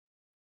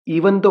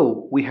Even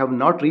though we have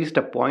not reached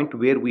a point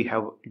where we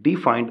have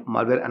defined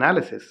malware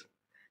analysis,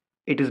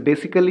 it is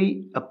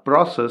basically a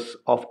process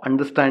of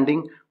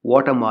understanding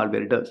what a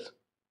malware does.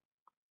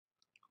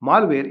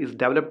 Malware is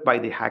developed by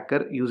the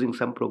hacker using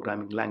some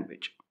programming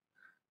language.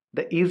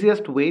 The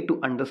easiest way to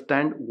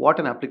understand what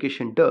an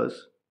application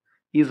does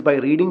is by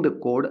reading the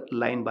code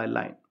line by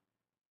line.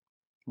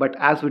 But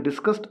as we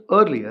discussed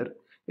earlier,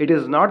 it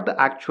is not the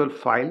actual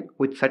file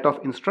with set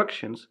of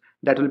instructions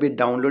that will be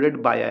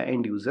downloaded by an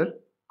end user.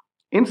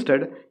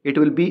 Instead, it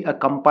will be a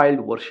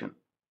compiled version,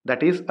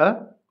 that is a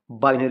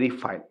binary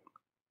file.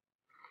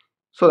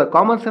 So the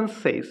common sense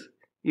says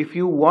if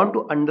you want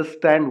to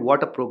understand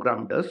what a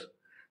program does,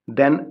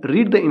 then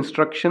read the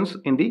instructions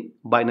in the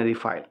binary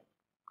file.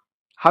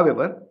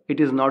 However, it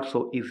is not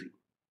so easy.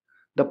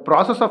 The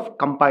process of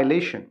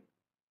compilation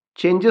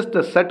changes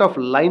the set of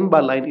line by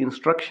line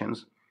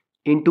instructions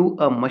into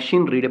a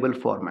machine readable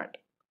format.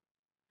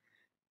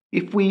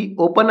 If we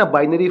open a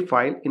binary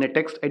file in a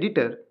text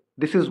editor,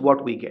 this is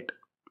what we get.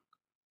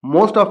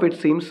 Most of it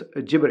seems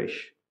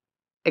gibberish,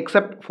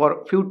 except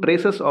for few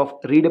traces of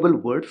readable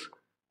words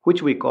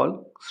which we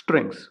call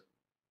strings.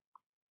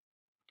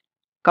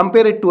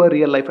 Compare it to a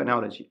real life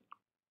analogy.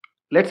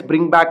 Let's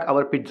bring back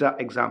our pizza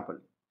example.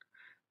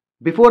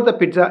 Before the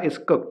pizza is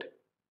cooked,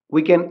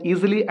 we can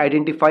easily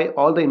identify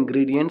all the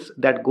ingredients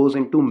that goes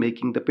into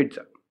making the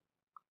pizza.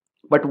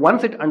 But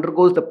once it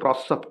undergoes the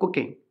process of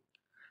cooking,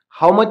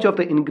 how much of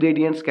the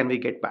ingredients can we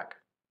get back?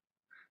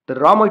 The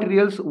raw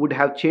materials would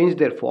have changed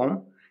their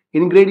form.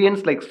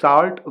 Ingredients like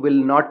salt will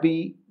not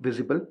be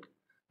visible.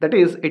 That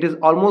is, it is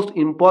almost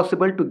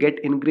impossible to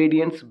get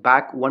ingredients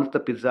back once the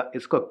pizza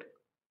is cooked.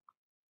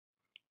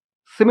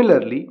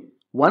 Similarly,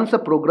 once a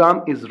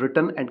program is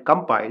written and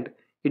compiled,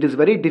 it is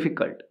very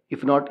difficult,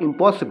 if not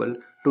impossible,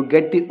 to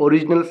get the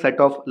original set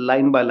of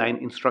line by line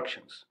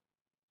instructions.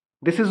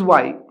 This is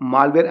why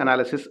malware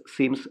analysis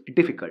seems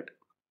difficult.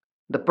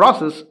 The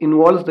process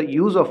involves the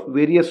use of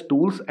various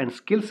tools and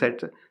skill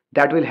sets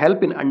that will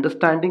help in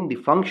understanding the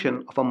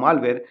function of a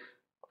malware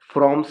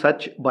from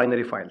such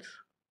binary files.